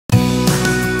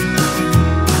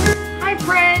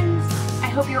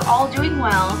hope you're all doing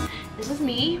well. This is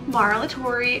me, Mara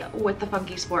Lattori with the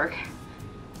Funky Spork.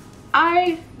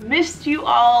 I missed you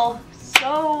all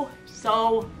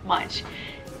so much.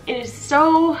 It is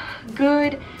so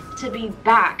good to be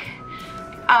back.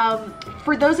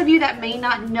 For those of you that may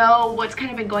not know what's kind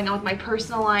of been going on with my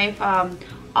personal life,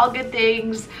 all good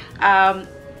things.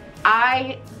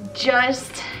 I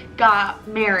just got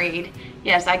married.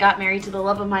 Yes, I got married to the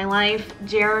love of my life,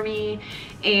 Jeremy,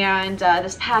 and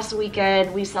this past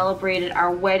weekend we celebrated our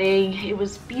wedding. It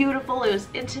was beautiful, it was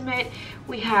intimate.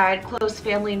 We had close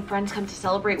family and friends come to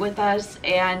celebrate with us,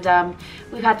 and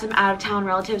we've had some out-of-town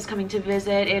relatives coming to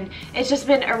visit, and it's just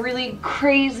been a really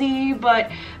crazy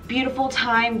but beautiful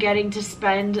time getting to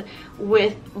spend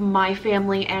with my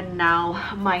family and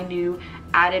now my new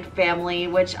added family,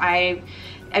 which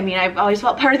I mean, I've always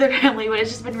felt part of the family, but it's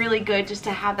just been really good just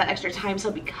to have that extra time. So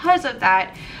because of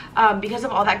that, because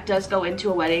of all that does go into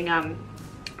a wedding, I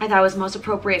thought it was most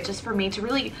appropriate just for me to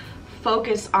really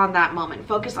focus on that moment,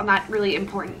 focus on that really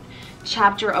important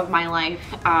chapter of my life,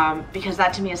 because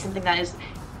that to me is something that is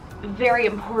very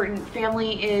important.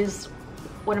 Family is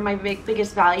one of my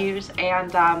biggest values,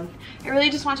 and I really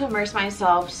just want to immerse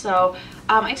myself. So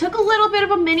I took a little bit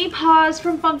of a mini pause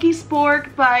from Funky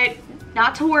Spork, but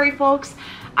not to worry, folks.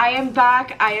 I am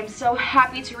back. I am so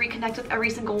happy to reconnect with every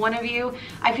single one of you.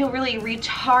 I feel really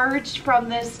recharged from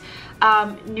this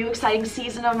new exciting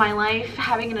season of my life,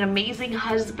 having an amazing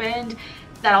husband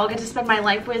that I'll get to spend my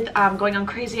life with, going on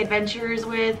crazy adventures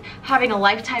with, having a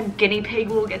lifetime guinea pig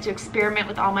who will get to experiment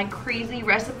with all my crazy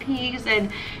recipes,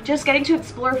 and just getting to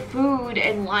explore food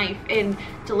and life and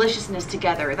deliciousness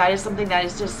together. That is something that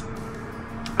is just,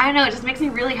 I don't know, it just makes me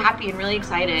really happy and really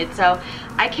excited. So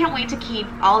I can't wait to keep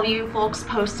all of you folks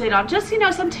posted on just, you know,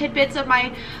 some tidbits of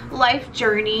my life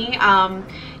journey.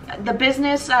 The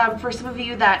business, for some of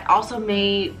you that also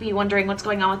may be wondering what's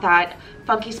going on with that,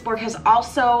 Funky Spork has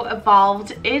also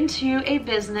evolved into a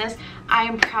business. I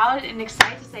am proud and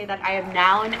excited to say that I am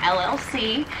now an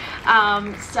LLC,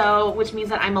 which means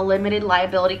that I'm a limited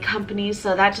liability company,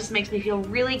 so that just makes me feel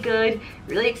really good,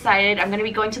 really excited. I'm going to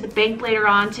be going to the bank later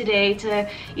on today to,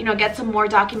 you know, get some more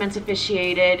documents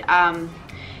officiated.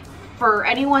 For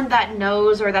anyone that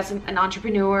knows or that's an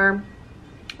entrepreneur,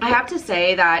 I have to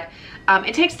say that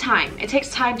it takes time. It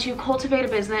takes time to cultivate a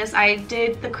business. I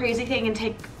did the crazy thing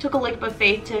and took a leap of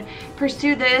faith to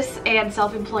pursue this and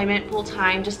self-employment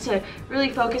full-time, just to really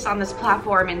focus on this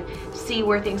platform and see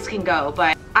where things can go.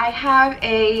 But I have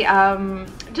a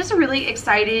just a really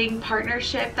exciting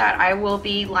partnership that I will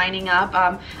be lining up.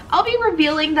 I'll be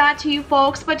revealing that to you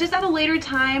folks, but just at a later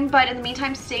time. But in the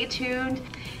meantime, stay tuned.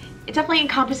 It definitely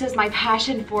encompasses my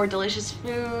passion for delicious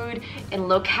food and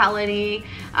locality,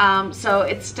 so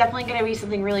it's definitely going to be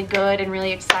something really good and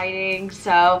really exciting.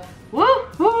 So woo,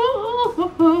 woo,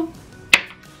 woo, woo.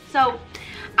 So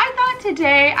I thought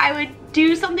today I would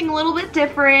do something a little bit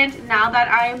different now that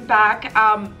I'm back.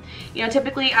 You know,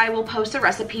 typically I will post a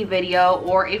recipe video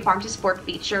or a farm to spork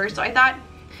feature, so I thought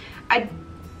I'd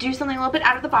do something a little bit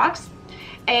out of the box.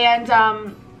 And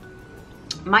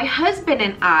my husband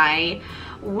and I,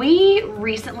 we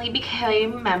recently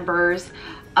became members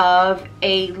of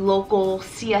a local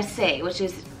CSA, which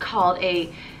is called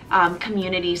a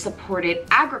community supported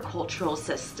agricultural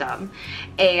system.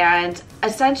 And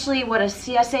essentially what a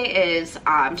CSA is,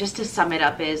 just to sum it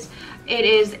up, is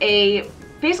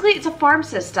basically it's a farm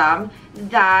system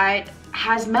that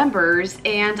has members,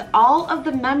 and all of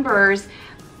the members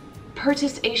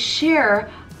purchase a share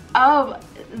of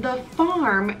the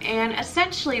farm. And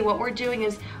essentially what we're doing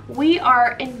is we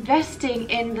are investing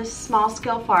in this small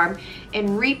scale farm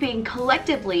and reaping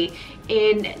collectively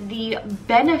in the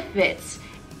benefits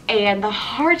and the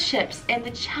hardships and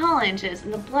the challenges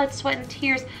and the blood, sweat, and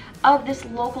tears of this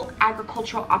local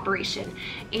agricultural operation.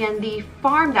 And the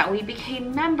farm that we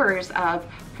became members of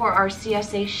for our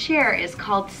CSA share is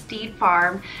called Steed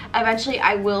Farm. Eventually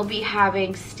I will be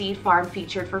having Steed Farm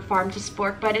featured for Farm to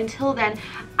Spork, but until then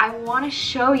I want to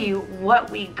show you what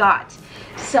we got.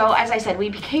 So as I said, we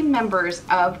became members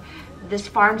of this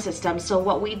farm system. So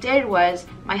what we did was,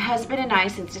 my husband and I,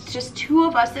 since it's just two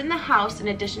of us in the house in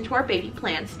addition to our baby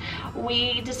plants,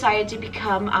 we decided to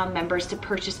become members to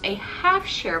purchase a half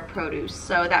share of produce.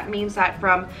 So that means that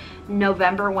from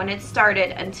November, when it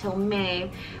started, until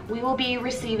May, we will be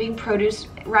receiving produce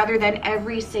rather than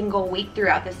every single week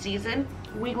throughout the season.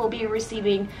 We will be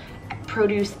receiving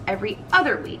produce every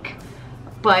other week,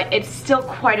 but it's still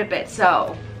quite a bit.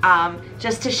 So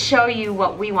just to show you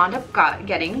what we wound up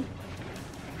getting,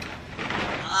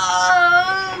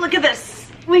 look at this.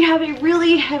 We have a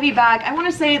really heavy bag. I want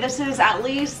to say this is at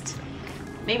least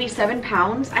maybe 7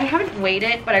 pounds. I haven't weighed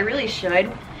it, but I really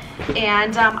should.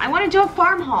 and I want to do a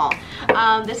farm haul.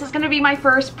 This is going to be my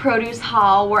first produce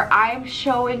haul where I'm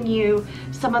showing you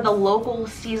some of the local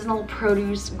seasonal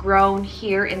produce grown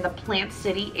here in the Plant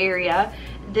City area.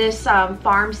 This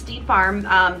farm, Steed Farm,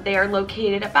 they are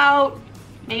located about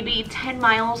maybe 10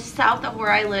 miles south of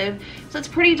where I live, so it's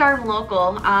pretty darn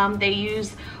local. They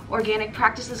use organic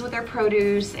practices with their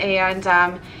produce,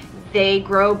 and they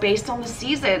grow based on the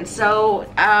season.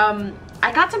 So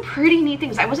I got some pretty neat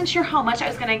things. I wasn't sure how much I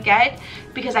was gonna get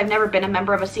because I've never been a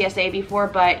member of a CSA before,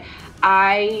 but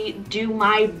I do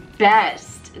my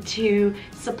best to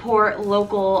support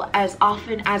local as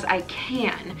often as I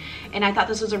can. And I thought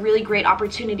this was a really great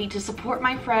opportunity to support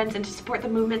my friends and to support the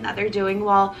movement that they're doing,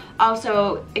 while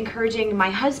also encouraging my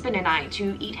husband and I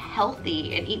to eat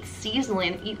healthy and eat seasonally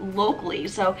and eat locally.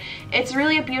 So it's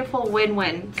really a beautiful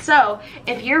win-win. So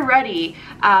if you're ready,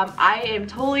 I am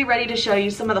totally ready to show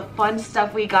you some of the fun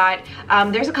stuff we got.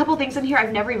 There's a couple things in here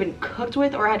I've never even cooked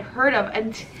with or had heard of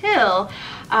until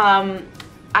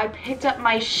I picked up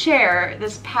my share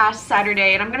this past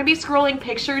Saturday, and I'm gonna be scrolling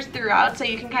pictures throughout so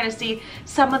you can kind of see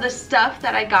some of the stuff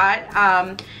that I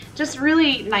got. Just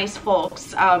really nice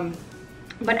folks.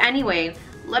 But anyway,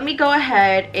 let me go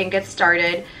ahead and get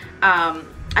started. I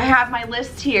have my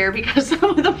list here because some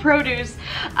of the produce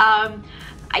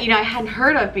you know, I hadn't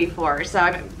heard of before, so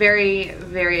I'm very,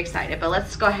 very excited. But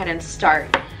let's go ahead and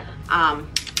start.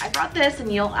 I brought this, and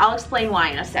I'll explain why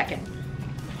in a second.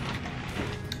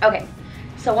 Okay.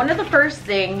 So one of the first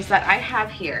things that I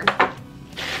have here,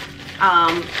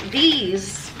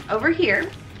 these over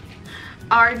here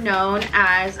are known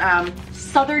as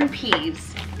southern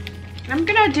peas. And I'm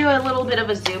gonna do a little bit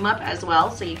of a zoom up as well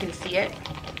so you can see it.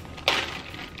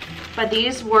 But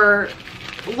these were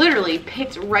literally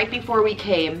picked right before we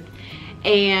came.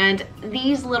 And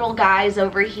these little guys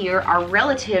over here are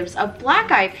relatives of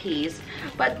black-eyed peas.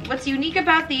 But what's unique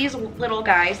about these little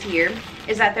guys here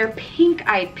is that they're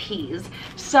pink-eyed peas.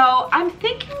 So I'm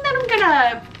thinking that I'm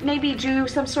gonna maybe do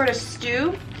some sort of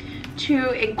stew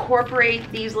to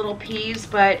incorporate these little peas,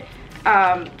 but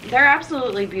they're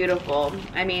absolutely beautiful.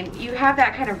 I mean, you have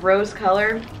that kind of rose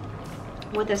color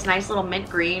with this nice little mint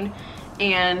green,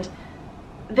 and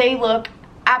they look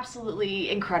absolutely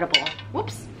incredible.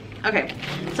 Whoops. Okay,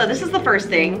 so this is the first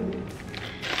thing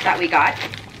that we got.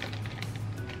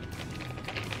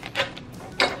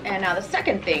 And now the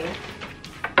second thing,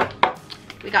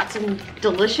 we got some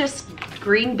delicious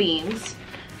green beans.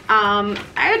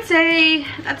 I would say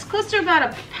that's close to about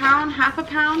a pound, half a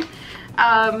pound.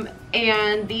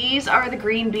 And these are the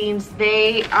green beans.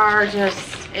 They are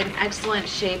just in excellent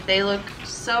shape. They look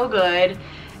so good.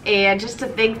 And just to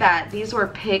think that these were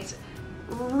picked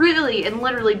really and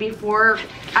literally before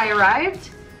I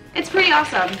arrived, it's pretty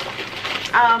awesome.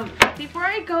 Before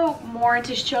I go more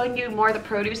into showing you more of the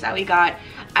produce that we got,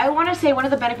 I want to say one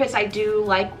of the benefits I do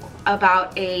like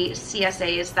about a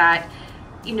CSA is that,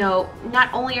 you know,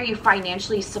 not only are you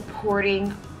financially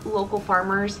supporting local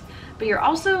farmers, but you're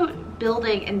also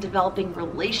building and developing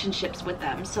relationships with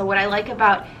them. So what I like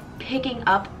about picking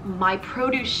up my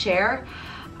produce share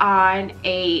on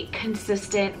a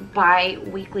consistent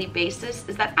bi-weekly basis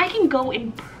is that I can go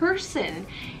in person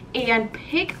and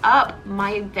pick up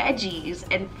my veggies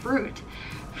and fruit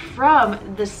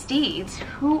from the Steeds,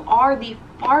 who are the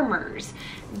farmers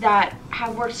that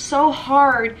have worked so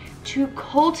hard to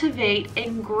cultivate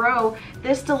and grow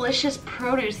this delicious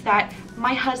produce that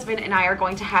my husband and I are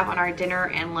going to have on our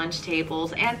dinner and lunch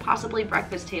tables, and possibly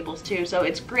breakfast tables too. So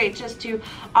it's great just to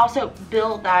also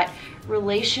build that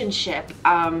relationship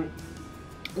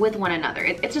with one another.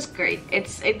 It's just great.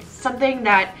 It's something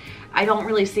that I don't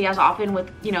really see as often with,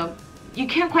 you know, you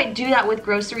can't quite do that with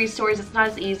grocery stores. It's not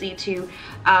as easy to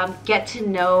get to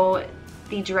know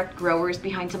the direct growers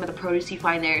behind some of the produce you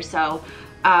find there. So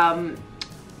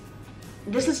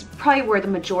this is probably where the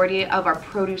majority of our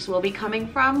produce will be coming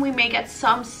from. We may get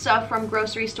some stuff from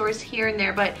grocery stores here and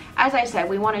there, but as I said,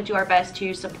 we want to do our best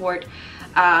to support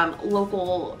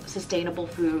local sustainable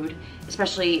food,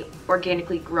 especially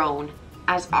organically grown,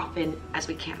 as often as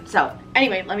we can. So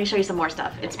anyway, let me show you some more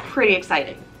stuff. It's pretty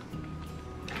exciting.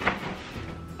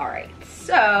 All right,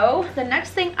 so the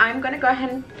next thing I'm gonna go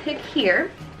ahead and pick here.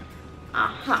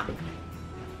 It's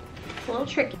a little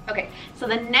tricky. Okay, so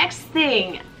the next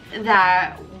thing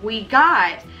that we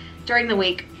got during the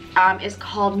week is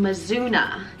called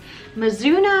Mizuna.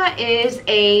 Mizuna is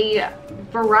a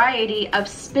variety of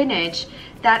spinach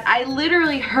that I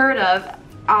literally heard of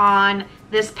on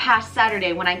this past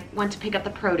Saturday when I went to pick up the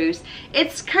produce.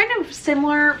 It's kind of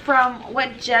similar from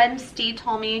what Jen Steed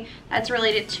told me, that's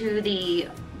related to the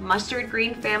mustard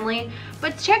green family,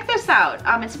 but check this out.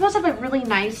 It's supposed to have a really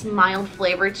nice mild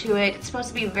flavor to it. It's supposed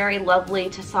to be very lovely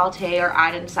to saute or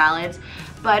add in salads,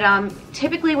 but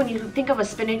typically when you think of a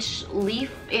spinach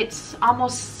leaf, it's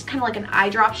almost kind of like an eye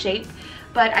drop shape,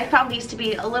 but I found these to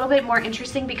be a little bit more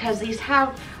interesting because these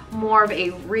have more of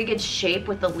a rigid shape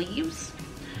with the leaves.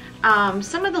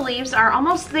 Some of the leaves are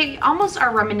almost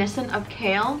are reminiscent of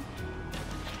kale.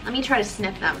 Let me try to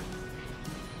sniff them.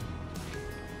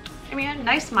 I mean, a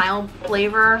nice mild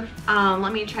flavor.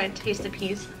 Let me try to taste a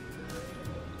piece.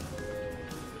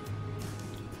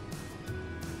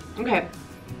 Okay,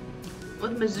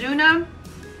 with Mizuna,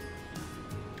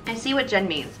 I see what Jen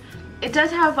means. It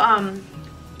does have, I don't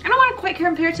want to quite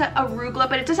compare it to arugula,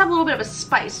 but it does have a little bit of a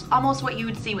spice, almost what you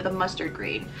would see with a mustard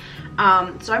green.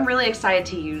 So I'm really excited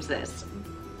to use this.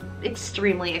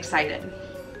 Extremely excited.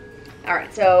 All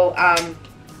right, so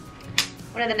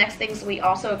one of the next things we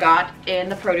also got in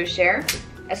the produce share,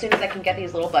 as soon as I can get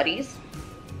these little buddies.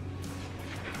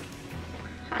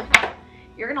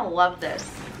 You're gonna love this.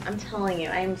 I'm telling you,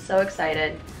 I am so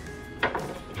excited.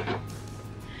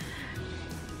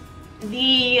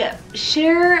 The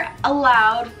share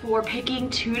allowed for picking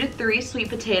 2 to 3 sweet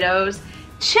potatoes.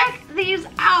 Check these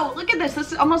out. Look at this.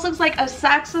 This almost looks like a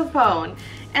saxophone.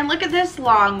 And look at this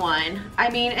long one. I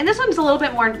mean, and this one's a little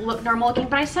bit more normal looking,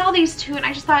 but I saw these two and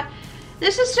I just thought,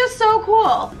 this is just so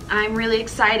cool. I'm really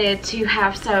excited to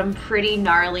have some pretty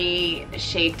gnarly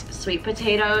shaped sweet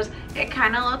potatoes. It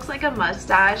kind of looks like a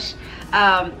mustache.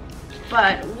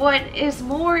 But what is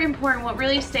more important, what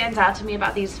really stands out to me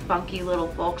about these funky little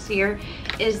folks here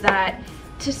is that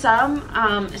to some,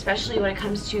 especially when it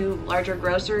comes to larger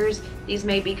grocers, these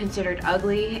may be considered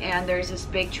ugly, and there's this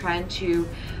big trend to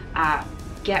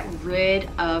get rid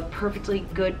of perfectly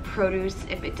good produce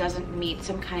if it doesn't meet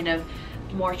some kind of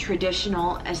more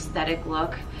traditional aesthetic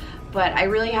look. But I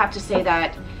really have to say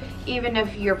that even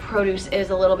if your produce is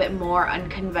a little bit more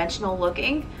unconventional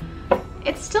looking,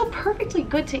 it's still perfectly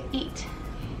good to eat.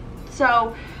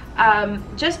 So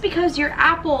just because your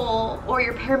apple or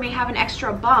your pear may have an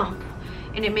extra bump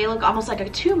and it may look almost like a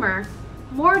tumor,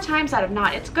 more times out of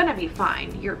not, it's gonna be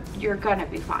fine. You're gonna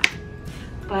be fine.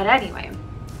 But anyway,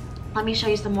 let me show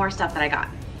you some more stuff that I got.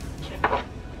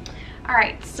 All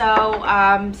right,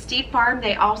 so Steed Farm,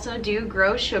 they also do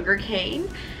grow sugar cane.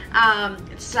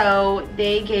 So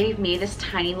they gave me this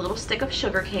tiny little stick of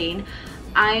sugar cane.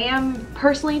 I am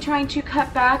personally trying to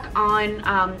cut back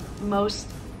on most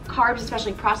carbs,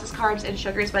 especially processed carbs and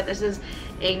sugars, but this is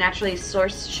a naturally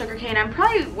sourced sugar cane.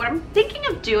 What I'm thinking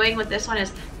of doing with this one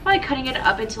is probably cutting it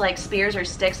up into like spears or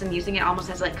sticks and using it almost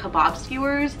as like kebab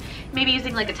skewers. Maybe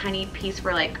using like a tiny piece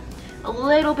for like a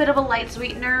little bit of a light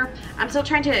sweetener. I'm still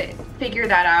trying to figure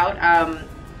that out.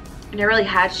 I never really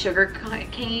had sugar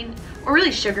cane, or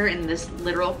really sugar in this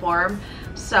literal form.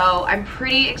 So I'm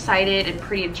pretty excited and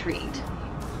pretty intrigued.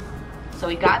 So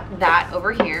we got that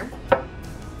over here. All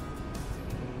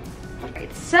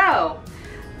right, so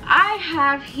I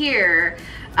have here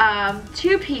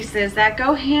 2 pieces that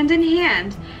go hand in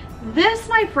hand. This,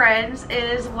 my friends,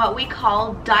 is what we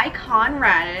call daikon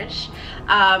radish.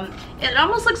 It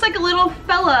almost looks like a little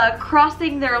fella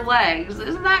crossing their legs.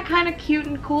 Isn't that kind of cute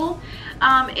and cool?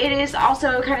 It is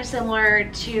also kind of similar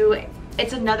to,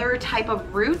 it's another type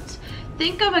of root.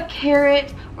 Think of a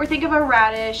carrot, or think of a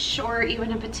radish, or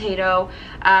even a potato.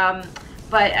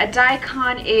 But a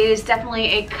daikon is definitely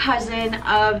a cousin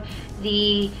of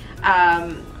the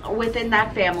within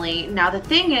that family. Now the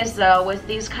thing is though, with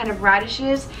these kind of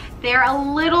radishes, they're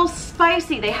a little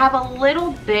spicy. They have a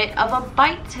little bit of a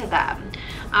bite to them.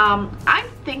 I'm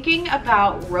thinking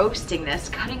about roasting this,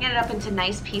 cutting it up into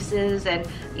nice pieces and,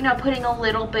 you know, putting a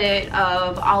little bit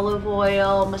of olive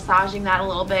oil, massaging that a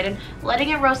little bit and letting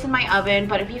it roast in my oven.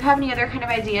 But if you have any other kind of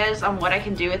ideas on what I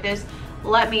can do with this,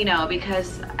 let me know,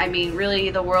 because I mean, really,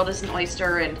 the world is an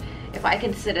oyster, and if I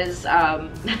can sit as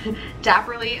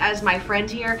dapperly as my friend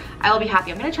here, I will be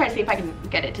happy. I'm gonna try to see if I can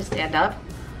get it to stand up.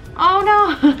 Oh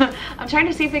no, I'm trying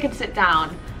to see if it can sit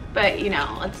down. But you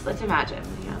know, let's imagine,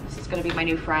 you know, this is gonna be my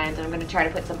new friend, and I'm gonna try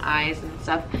to put some eyes and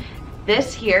stuff.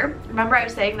 This here, remember I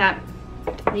was saying that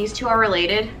these two are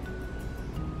related?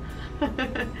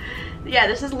 Yeah,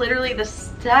 this is literally the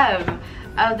stem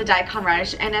of the daikon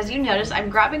radish, and as you notice, I'm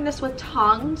grabbing this with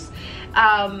tongs.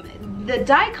 The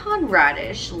daikon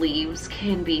radish leaves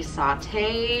can be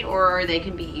sauteed, or they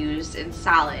can be used in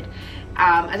salad.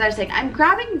 As I was saying, I'm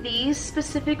grabbing these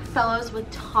specific fellows with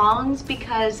tongs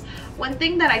because one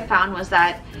thing that I found was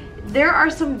that there are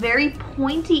some very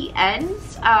pointy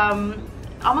ends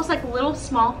almost like little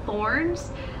small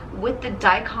thorns with the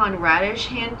daikon radish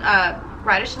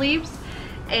radish leaves.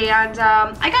 And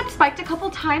I got spiked a couple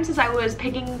times as I was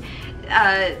picking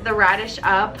the radish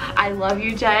up. I love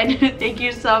you, Jen. Thank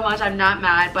you so much. I'm not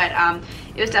mad, but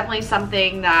it was definitely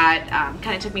something that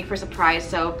kind of took me for surprise.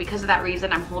 So because of that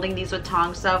reason, I'm holding these with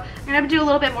tongs. So I'm gonna have to do a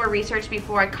little bit more research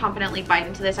before I confidently bite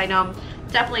into this. I know I'm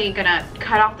definitely gonna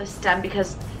cut off the stem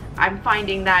because I'm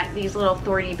finding that these little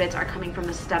thorny bits are coming from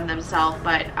the stem themselves,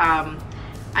 but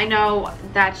I know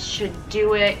that should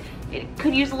do it. It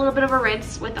could use a little bit of a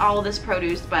rinse with all of this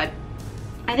produce, but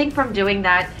I think from doing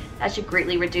that, that should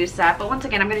greatly reduce that. But once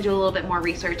again, I'm gonna do a little bit more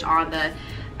research on the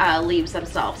leaves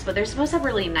themselves, but they're supposed to have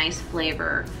really nice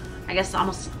flavor. I guess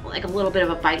almost like a little bit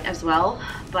of a bite as well,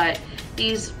 but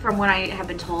these, from what I have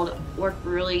been told, work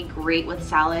really great with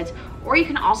salads, or you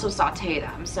can also saute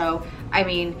them. So, I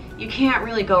mean, you can't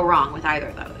really go wrong with either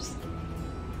of those.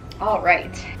 All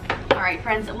right,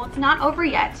 friends, well, it's not over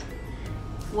yet.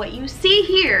 What you see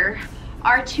here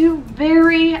are two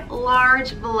very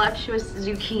large, voluptuous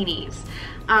zucchinis.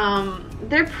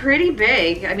 They're pretty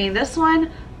big. I mean, this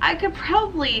one I could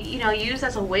probably, you know, use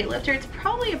as a weightlifter. It's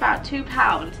probably about 2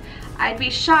 pounds. I'd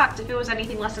be shocked if it was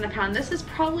anything less than a pound. This is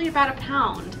probably about a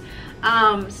pound.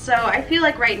 So I feel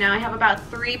like right now I have about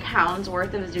 3 pounds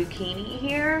worth of zucchini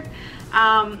here.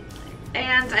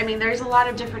 And I mean, there's a lot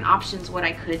of different options what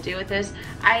I could do with this.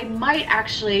 I might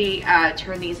actually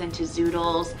turn these into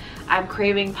zoodles. I'm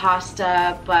craving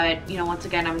pasta, but you know, once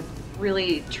again, I'm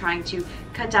really trying to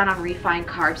cut down on refined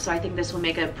carbs, so I think this will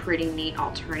make a pretty neat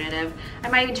alternative. I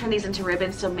might even turn these into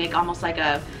ribbons to make almost like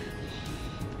a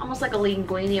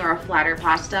linguine or a flatter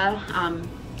pasta.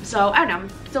 So I don't know, I'm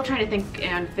still trying to think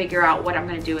and figure out what I'm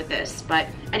gonna do with this. But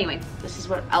anyway, this is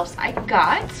what else I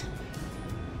got.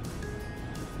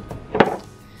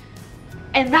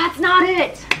 And that's not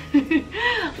it.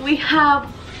 We have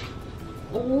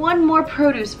one more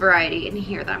produce variety in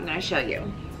here that I'm gonna show you.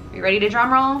 Are you ready to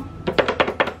drum roll?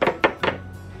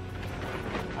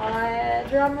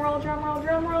 Drum roll, drum roll,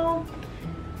 drum roll.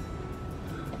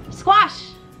 Squash.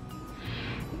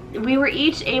 We were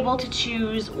each able to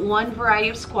choose one variety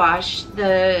of squash.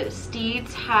 The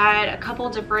Steeds had a couple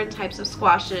different types of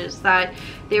squashes that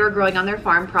they were growing on their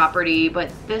farm property, but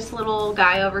this little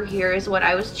guy over here is what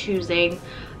I was choosing.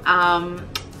 I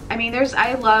mean,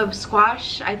 I love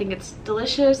squash. I think it's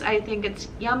delicious. I think it's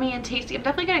yummy and tasty. I'm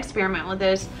definitely gonna experiment with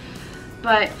this.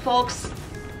 But folks,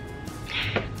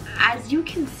 as you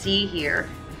can see here,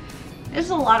 this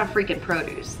is a lot of freaking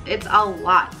produce. It's a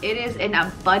lot. It is in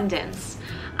abundance.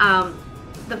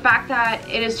 The fact that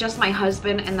it is just my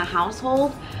husband in the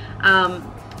household,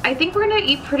 I think we're gonna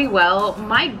eat pretty well.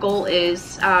 My goal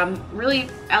is really,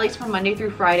 at least from Monday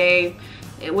through Friday,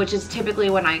 which is typically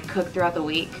when I cook throughout the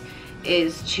week,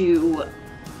 is to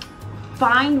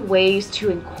find ways to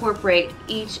incorporate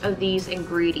each of these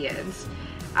ingredients.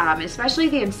 Especially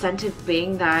the incentive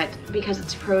being that because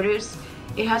it's produce,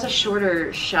 it has a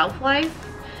shorter shelf life,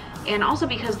 and also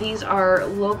because these are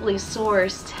locally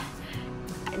sourced,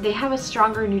 they have a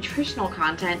stronger nutritional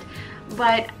content.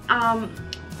 But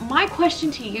my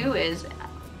question to you is,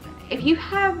 do you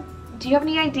have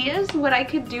any ideas what I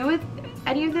could do with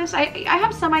any of this? I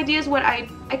have some ideas what I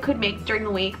could make during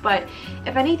the week, but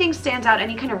if anything stands out,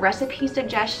 any kind of recipe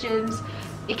suggestions,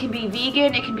 it can be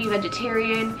vegan, it can be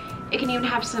vegetarian, it can even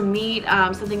have some meat,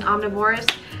 something omnivorous.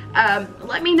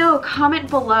 Let me know, comment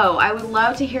below. I would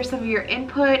love to hear some of your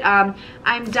input. I'm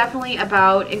definitely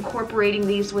about incorporating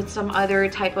these with some other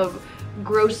type of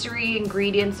grocery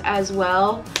ingredients as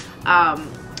well.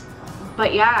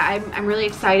 But yeah, I'm really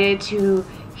excited to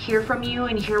hear from you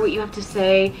and hear what you have to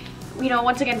say. You know,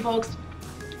 once again, folks,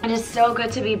 it is so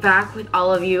good to be back with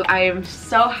all of you. I am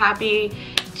so happy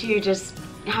to just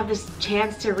have this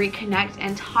chance to reconnect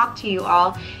and talk to you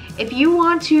all. If you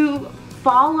want to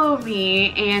follow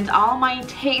me and all my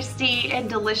tasty and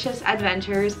delicious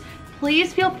adventures,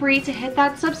 please feel free to hit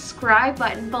that subscribe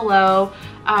button below,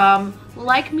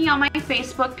 like me on my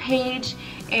Facebook page,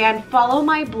 and follow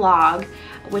my blog,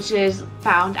 which is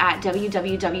found at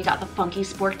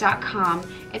www.thefunkyspork.com.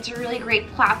 It's a really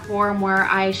great platform where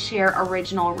I share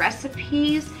original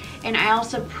recipes, and I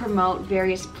also promote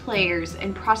various players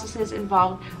and processes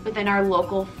involved within our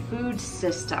local food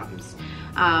systems.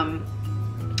 But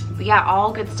yeah,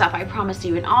 all good stuff, I promise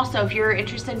you. And also, if you're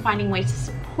interested in finding ways to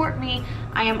support me,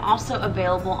 I am also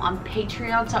available on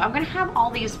Patreon. So I'm going to have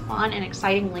all these fun and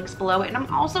exciting links below, and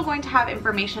I'm also going to have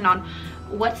information on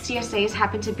what CSAs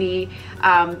happen to be.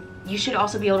 You should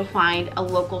also be able to find a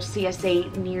local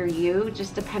CSA near you,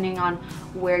 just depending on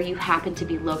where you happen to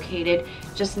be located.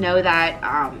 Just know that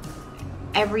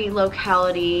every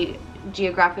locality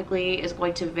geographically is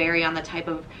going to vary on the type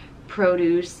of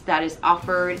produce that is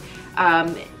offered.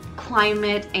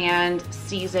 Climate and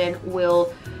season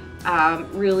will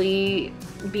really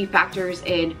be factors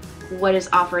in what is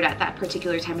offered at that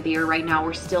particular time of the year. Right now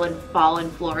we're still in fall in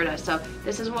Florida, so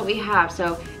this is what we have.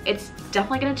 So it's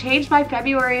definitely going to change by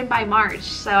February and by March,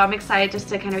 so I'm excited just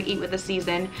to kind of eat with the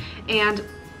season. And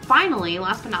finally,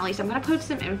 last but not least, I'm going to put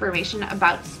some information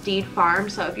about Steed Farm.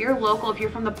 So if you're local, if you're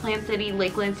from the Plant City,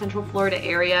 Lakeland, Central Florida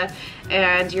area,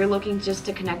 and you're looking just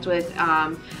to connect with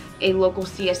a local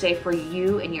CSA for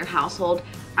you and your household,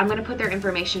 I'm going to put their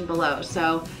information below.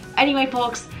 So anyway,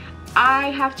 folks, I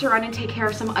have to run and take care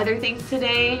of some other things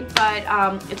today, but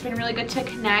it's been really good to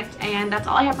connect, and that's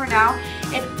all I have for now,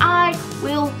 and I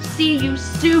will see you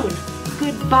soon.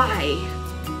 Goodbye.